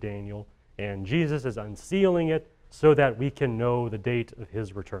book of Daniel, and Jesus is unsealing it so that we can know the date of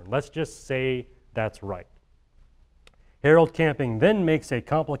his return. Let's just say that's right. Harold Camping then makes a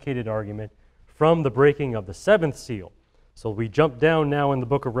complicated argument from the breaking of the seventh seal. So we jump down now in the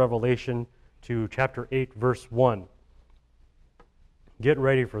book of Revelation to chapter 8, verse 1. Get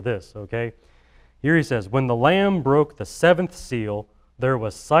ready for this, okay? Here he says, when the Lamb broke the seventh seal, there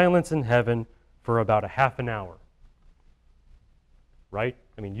was silence in heaven for about a half an hour. Right?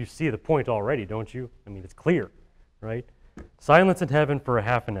 I mean, you see the point already, don't you? I mean, it's clear, right? Silence in heaven for a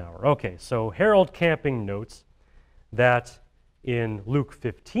half an hour. Okay, so Harold Camping notes that in Luke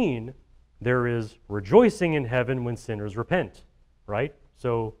 15, there is rejoicing in heaven when sinners repent, right?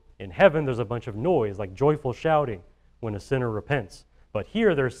 So in heaven, there's a bunch of noise, like joyful shouting when a sinner repents. But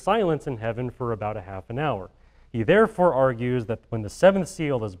here, there's silence in heaven for about a half an hour. He therefore argues that when the seventh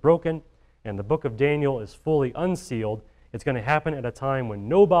seal is broken and the book of Daniel is fully unsealed, it's going to happen at a time when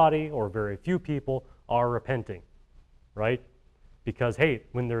nobody or very few people are repenting, right? Because, hey,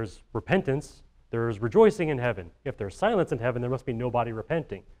 when there's repentance, there's rejoicing in heaven. If there's silence in heaven, there must be nobody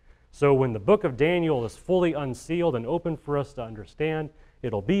repenting. So when the book of Daniel is fully unsealed and open for us to understand,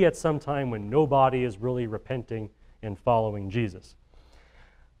 it'll be at some time when nobody is really repenting and following Jesus.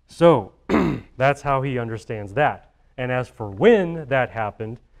 So that's how he understands that. And as for when that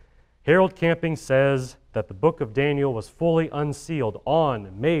happened, Harold Camping says that the book of Daniel was fully unsealed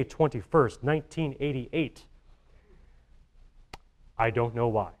on May 21st, 1988. I don't know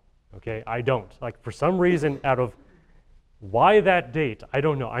why, okay? I don't. Like, for some reason, out of why that date, I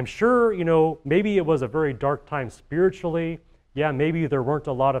don't know. I'm sure, maybe it was a very dark time spiritually. Yeah, maybe there weren't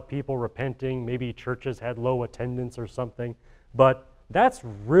a lot of people repenting. Maybe churches had low attendance or something. But that's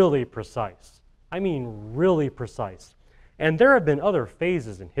really precise. I mean, really precise. And there have been other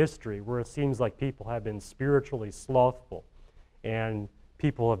phases in history where it seems like people have been spiritually slothful and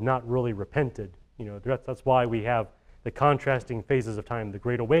people have not really repented. That's why we have the contrasting phases of time, the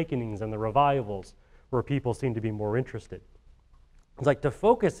Great Awakenings and the revivals, where people seem to be more interested. It's like to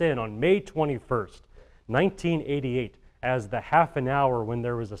focus in on May 21st, 1988, as the half an hour when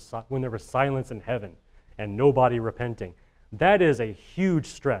there was silence in heaven and nobody repenting. That is a huge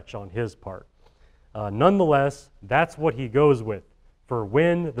stretch on his part. Nonetheless, that's what he goes with for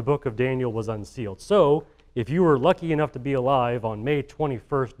when the book of Daniel was unsealed. So, if you were lucky enough to be alive on May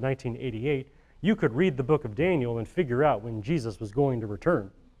 21st, 1988, you could read the book of Daniel and figure out when Jesus was going to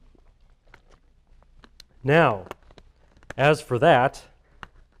return. Now, as for that,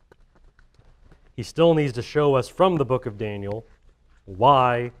 he still needs to show us from the book of Daniel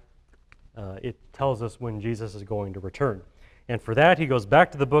why it tells us when Jesus is going to return. And for that, he goes back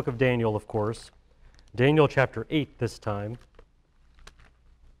to the book of Daniel, of course. Daniel chapter 8 this time.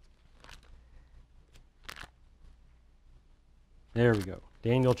 There we go.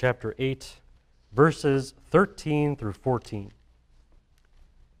 Daniel chapter 8, verses 13 through 14,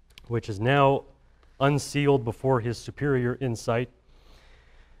 which is now unsealed before his superior insight.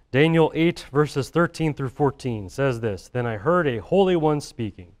 Daniel 8, verses 13 through 14 says this, "Then I heard a holy one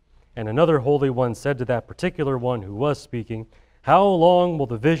speaking, and another holy one said to that particular one who was speaking, 'How long will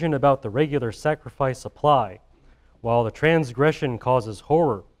the vision about the regular sacrifice apply, while the transgression causes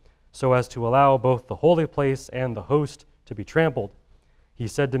horror, so as to allow both the holy place and the host to be trampled?' He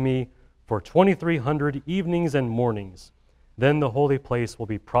said to me, 'For 2,300 evenings and mornings, then the holy place will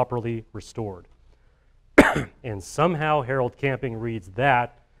be properly restored.'" And somehow Harold Camping reads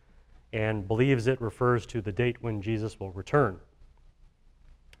that and believes it refers to the date when Jesus will return,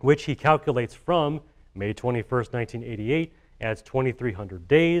 which he calculates from May 21st, 1988, adds 2,300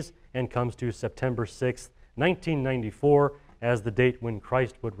 days, and comes to September 6th, 1994, as the date when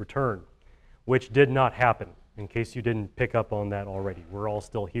Christ would return, which did not happen, in case you didn't pick up on that already. We're all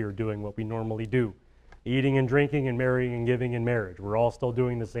still here doing what we normally do, eating and drinking and marrying and giving in marriage. We're all still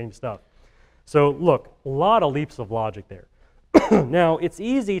doing the same stuff. So look, a lot of leaps of logic there. Now, it's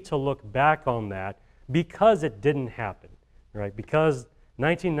easy to look back on that because it didn't happen, right? Because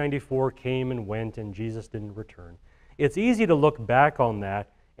 1994 came and went and Jesus didn't return. It's easy to look back on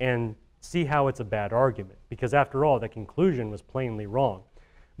that and see how it's a bad argument, because after all, the conclusion was plainly wrong.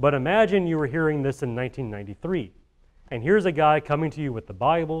 But imagine you were hearing this in 1993, and here's a guy coming to you with the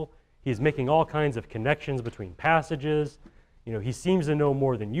Bible. He's making all kinds of connections between passages. You know, he seems to know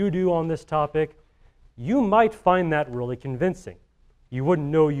more than you do on this topic. You might find that really convincing. You wouldn't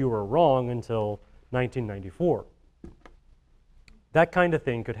know you were wrong until 1994. That kind of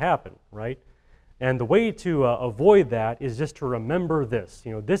thing could happen, right? And the way to avoid that is just to remember this.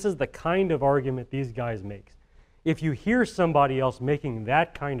 You know, this is the kind of argument these guys make. If you hear somebody else making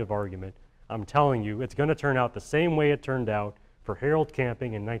that kind of argument, I'm telling you, it's going to turn out the same way it turned out for Harold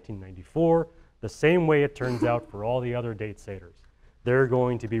Camping in 1994, the same way it turns out for all the other date setters. They're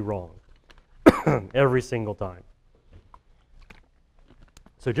going to be wrong every single time.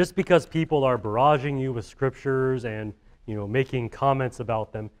 So just because people are barraging you with scriptures and, you know, making comments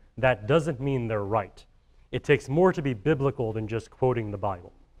about them, that doesn't mean they're right. It takes more to be biblical than just quoting the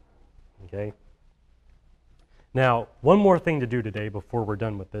Bible. Okay? Now, one more thing to do today before we're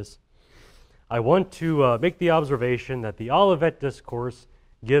done with this. I want to make the observation that the Olivet Discourse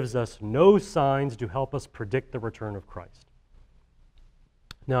gives us no signs to help us predict the return of Christ.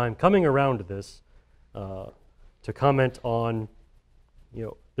 Now, I'm coming around to this to comment on,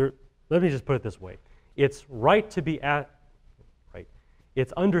 you know, let me just put it this way. It's right to be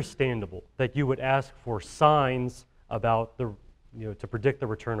it's understandable that you would ask for signs about the, you know, to predict the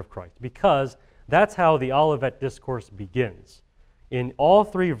return of Christ, because that's how the Olivet Discourse begins. In all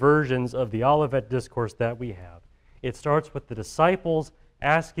three versions of the Olivet Discourse that we have, it starts with the disciples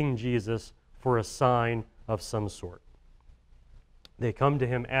asking Jesus for a sign of some sort. They come to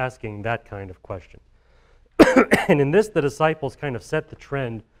him asking that kind of question. And in this, the disciples kind of set the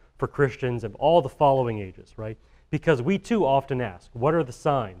trend for Christians of all the following ages, right? Because we too often ask, what are the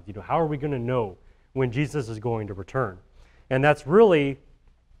signs? You know, how are we going to know when Jesus is going to return? And that's really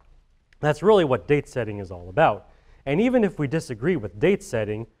what date setting is all about. And even if we disagree with date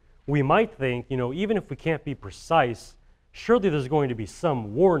setting, we might think, you know, even if we can't be precise, surely there's going to be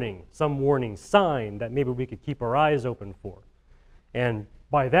some warning sign that maybe we could keep our eyes open for. And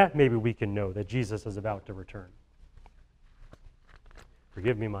by that, maybe we can know that Jesus is about to return.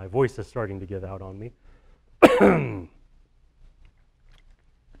 Forgive me, my voice is starting to give out on me.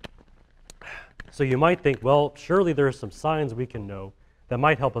 So you might think, well, surely there are some signs we can know that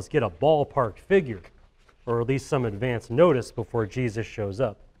might help us get a ballpark figure, or at least some advance notice before Jesus shows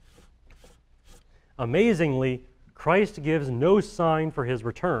up. Amazingly, Christ gives no sign for his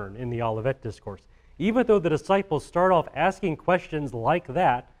return in the Olivet Discourse. Even though the disciples start off asking questions like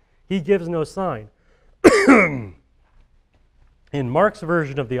that, he gives no sign. In Mark's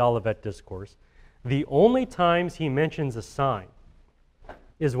version of the Olivet Discourse, the only times he mentions a sign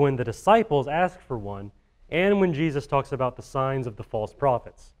is when the disciples ask for one and when Jesus talks about the signs of the false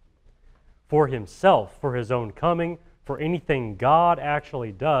prophets. For himself, for his own coming, for anything God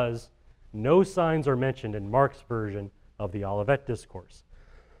actually does, no signs are mentioned in Mark's version of the Olivet Discourse.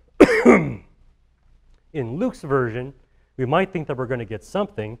 In Luke's version, we might think that we're going to get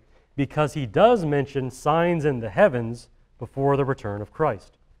something because he does mention signs in the heavens before the return of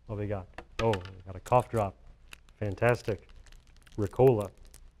Christ. What we got? Oh, we got a cough drop. Fantastic. Ricola.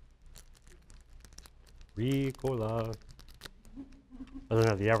 Ricola. Doesn't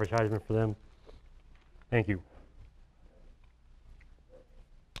have the advertisement for them. Thank you.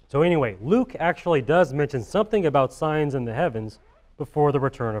 So anyway, Luke actually does mention something about signs in the heavens before the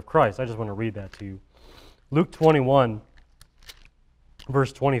return of Christ. I just want to read that to you. Luke 21,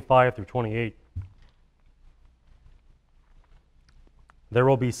 verse 25 through 28. There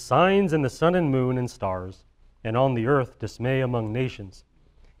will be signs in the sun and moon and stars, and on the earth dismay among nations,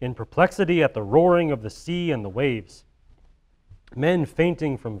 in perplexity at the roaring of the sea and the waves, men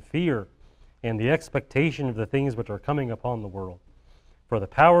fainting from fear and the expectation of the things which are coming upon the world. For the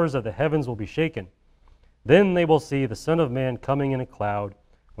powers of the heavens will be shaken. Then they will see the Son of Man coming in a cloud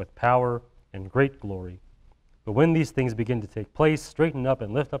with power and great glory. But when these things begin to take place, straighten up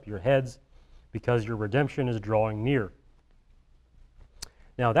and lift up your heads, because your redemption is drawing near.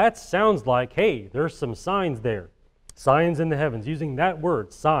 Now that sounds like, hey, there's some signs there. Signs in the heavens, using that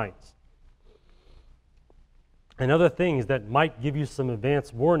word, signs. And other things that might give you some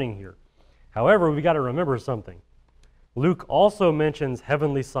advance warning here. However, we got to remember something. Luke also mentions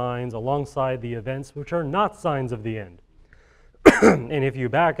heavenly signs alongside the events which are not signs of the end. And if you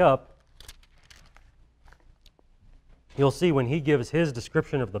back up, you'll see when he gives his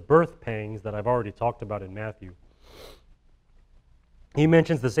description of the birth pangs that I've already talked about in Matthew, he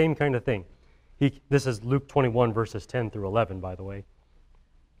mentions the same kind of thing. This is Luke 21, verses 10 through 11, by the way.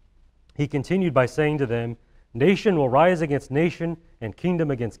 He continued by saying to them, "Nation will rise against nation, and kingdom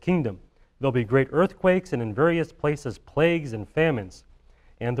against kingdom. There'll be great earthquakes, and in various places plagues and famines.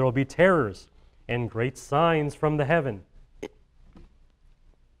 And there will be terrors and great signs from the heaven."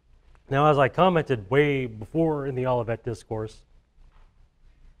 Now, as I commented way before in the Olivet Discourse,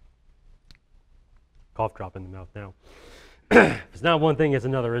 cough drop in the mouth now. It's not one thing, it's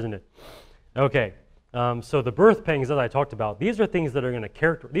another, isn't it? Okay, so the birth pangs that I talked about, these are things that are going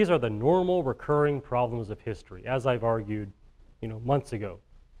to these are the normal recurring problems of history, as I've argued, months ago.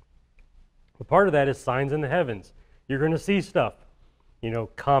 But part of that is signs in the heavens. You're going to see stuff,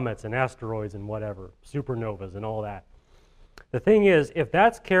 comets and asteroids and whatever, supernovas and all that. The thing is, if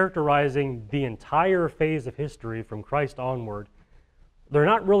that's characterizing the entire phase of history from Christ onward, they're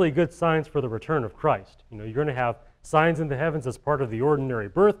not really good signs for the return of Christ. You're going to have signs in the heavens as part of the ordinary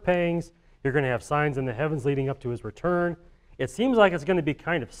birth pangs. You're going to have signs in the heavens leading up to his return. It seems like it's going to be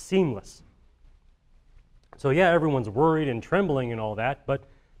kind of seamless. So yeah, everyone's worried and trembling and all that, but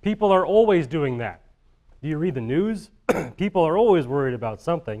people are always doing that. Do you read the news? People are always worried about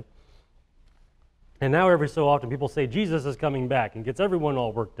something. And now every so often people say Jesus is coming back and gets everyone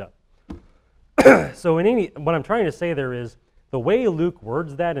all worked up. So what I'm trying to say there is, the way Luke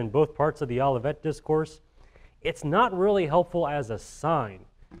words that in both parts of the Olivet Discourse, it's not really helpful as a sign.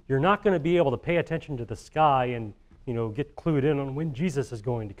 You're not going to be able to pay attention to the sky and get clued in on when Jesus is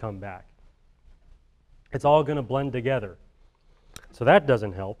going to come back. It's all going to blend together. So that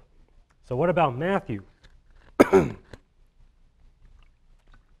doesn't help. So what about Matthew?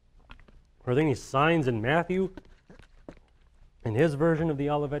 Are there any signs in Matthew in his version of the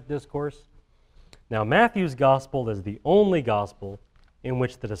Olivet Discourse? Now, Matthew's gospel is the only gospel in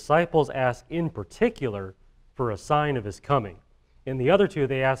which the disciples ask in particular for a sign of his coming. In the other two,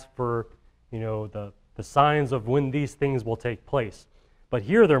 they ask for, the signs of when these things will take place. But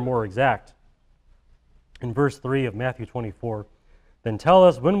here they're more exact. In verse 3 of Matthew 24, "Then tell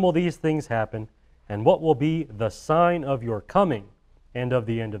us, when will these things happen, and what will be the sign of your coming and of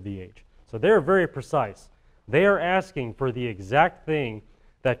the end of the age?" So they're very precise. They are asking for the exact thing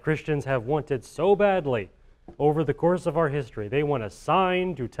that Christians have wanted so badly over the course of our history. They want a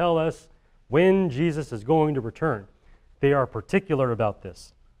sign to tell us when Jesus is going to return. They are particular about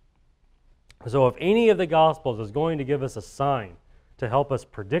this. So if any of the Gospels is going to give us a sign to help us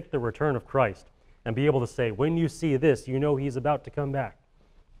predict the return of Christ and be able to say, when you see this, you know he's about to come back.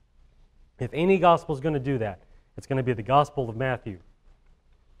 If any Gospel is going to do that, it's going to be the Gospel of Matthew.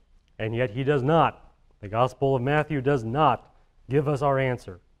 And yet he does not. The Gospel of Matthew does not give us our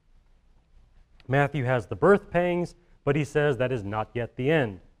answer. Matthew has the birth pangs, but he says that is not yet the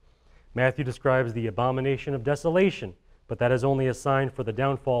end. Matthew describes the abomination of desolation, but that is only a sign for the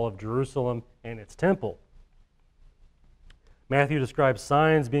downfall of Jerusalem and its temple. Matthew describes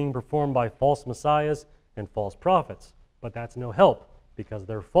signs being performed by false messiahs and false prophets, but that's no help because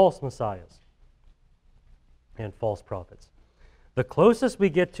they're false messiahs and false prophets. The closest we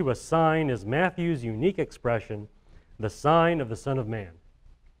get to a sign is Matthew's unique expression, the sign of the Son of Man.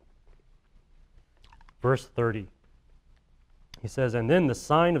 Verse 30. He says, "And then the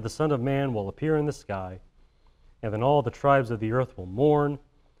sign of the Son of Man will appear in the sky, and then all the tribes of the earth will mourn,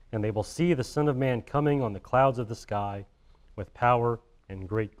 and they will see the Son of Man coming on the clouds of the sky with power and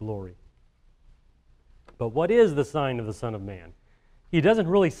great glory." But what is the sign of the Son of Man? He doesn't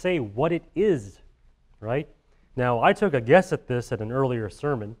really say what it is, right? Now, I took a guess at this at an earlier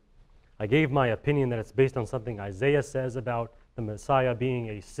sermon. I gave my opinion that it's based on something Isaiah says about the Messiah being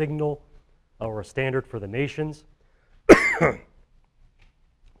a signal or a standard for the nations,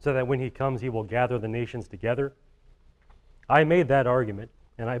 so that when he comes, he will gather the nations together. I made that argument,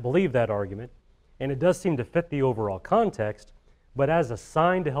 and I believe that argument, and it does seem to fit the overall context, but as a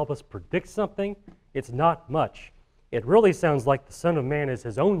sign to help us predict something, it's not much. It really sounds like the Son of Man is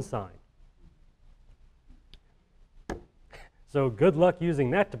his own sign. So good luck using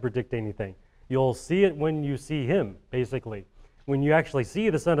that to predict anything. You'll see it when you see him, basically. When you actually see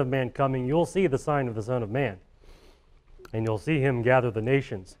the Son of Man coming, you'll see the sign of the Son of Man. And you'll see him gather the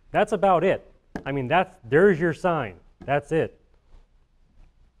nations. That's about it. I mean, there's your sign. That's it.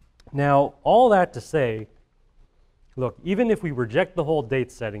 Now, all that to say, look, even if we reject the whole date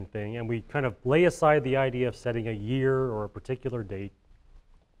setting thing and we kind of lay aside the idea of setting a year or a particular date,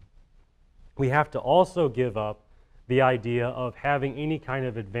 we have to also give up the idea of having any kind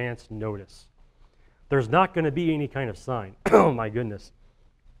of advanced notice. There's not going to be any kind of sign. Oh my goodness.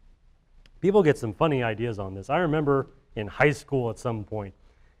 People get some funny ideas on this. I remember in high school at some point,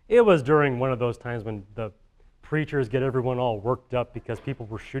 it was during one of those times when the preachers get everyone all worked up because people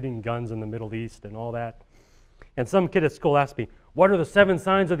were shooting guns in the Middle East and all that. And some kid at school asked me, what are the 7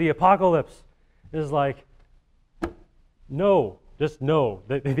 signs of the apocalypse? It's like, no, just no.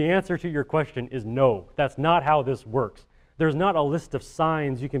 The answer to your question is no. That's not how this works. There's not a list of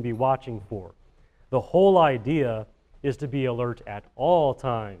signs you can be watching for. The whole idea is to be alert at all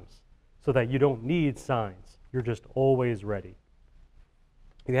times so that you don't need signs. You're just always ready.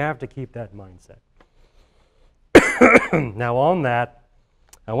 You have to keep that mindset. Now on that,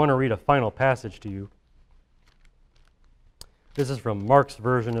 I want to read a final passage to you. This is from Mark's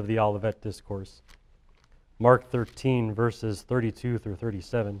version of the Olivet Discourse. Mark 13, verses 32 through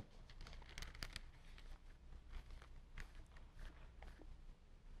 37.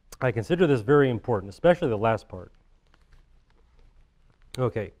 I consider this very important, especially the last part.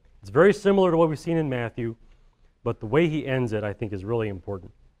 Okay, it's very similar to what we've seen in Matthew, but the way he ends it, I think, is really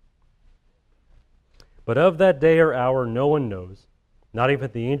important. But of that day or hour no one knows, not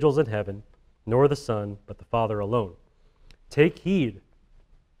even the angels in heaven, nor the Son, but the Father alone. Take heed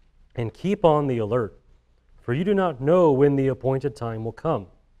and keep on the alert, for you do not know when the appointed time will come.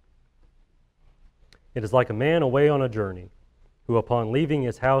 It is like a man away on a journey, who upon leaving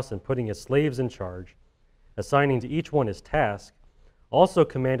his house and putting his slaves in charge, assigning to each one his task, also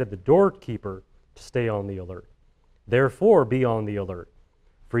commanded the doorkeeper to stay on the alert. Therefore be on the alert,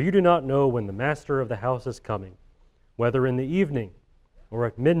 for you do not know when the master of the house is coming, whether in the evening, or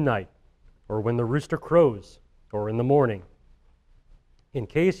at midnight, or when the rooster crows, or in the morning, in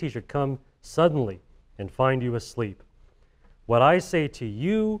case he should come suddenly and find you asleep. What I say to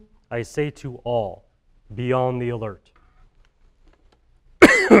you, I say to all, be on the alert.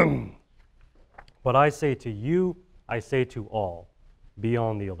 What I say to you, I say to all, be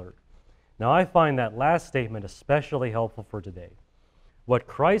on the alert. Now I find that last statement especially helpful for today. What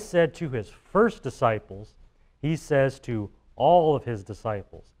Christ said to his first disciples, he says to all of his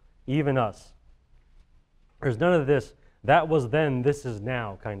disciples, even us. There's none of this, that was then, this is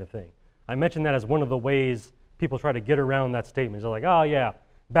now kind of thing. I mentioned that as one of the ways people try to get around that statement. They're like, oh yeah,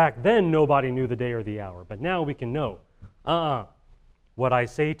 back then nobody knew the day or the hour, but now we can know. What I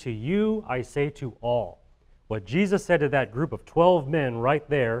say to you, I say to all. What Jesus said to that group of 12 men right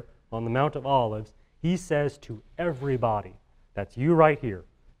there on the Mount of Olives, he says to everybody. That's you right here.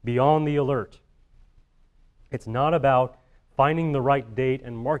 Be on the alert. It's not about finding the right date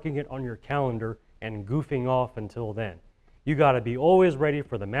and marking it on your calendar and goofing off until then. You got to be always ready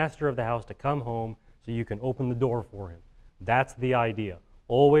for the master of the house to come home so you can open the door for him. That's the idea.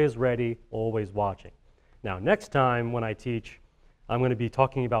 Always ready, always watching. Now, next time when I teach, I'm going to be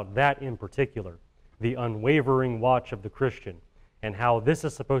talking about that in particular, the unwavering watch of the Christian, and how this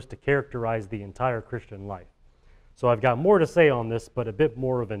is supposed to characterize the entire Christian life. So I've got more to say on this, but a bit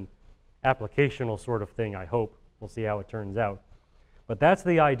more of an applicational sort of thing, I hope. We'll see how it turns out. But that's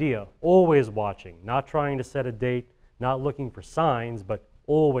the idea, always watching, not trying to set a date, not looking for signs, but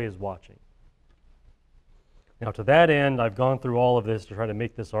always watching. Now to that end, I've gone through all of this to try to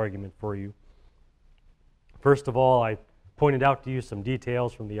make this argument for you. First of all, I pointed out to you some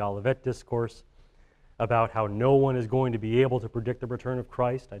details from the Olivet Discourse about how no one is going to be able to predict the return of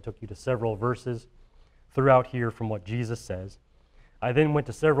Christ. I took you to several verses throughout here from what Jesus says. I then went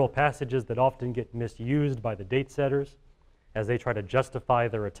to several passages that often get misused by the date setters as they try to justify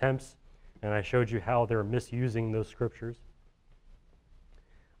their attempts, and I showed you how they're misusing those scriptures.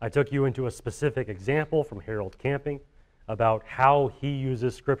 I took you into a specific example from Harold Camping about how he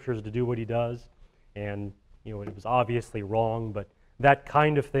uses scriptures to do what he does, and it was obviously wrong, but that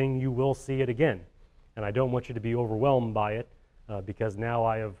kind of thing, you will see it again. And I don't want you to be overwhelmed by it because now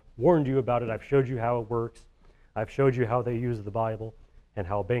I have warned you about it. I've showed you how it works. I've showed you how they use the Bible and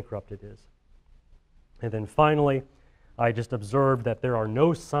how bankrupt it is. And then finally, I just observed that there are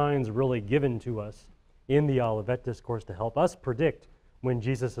no signs really given to us in the Olivet Discourse to help us predict when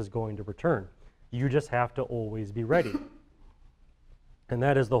Jesus is going to return. You just have to always be ready. And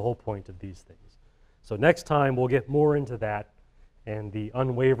that is the whole point of these things. So next time we'll get more into that and the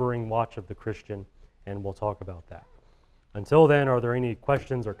unwavering watch of the Christian, and we'll talk about that. Until then, are there any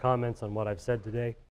questions or comments on what I've said today?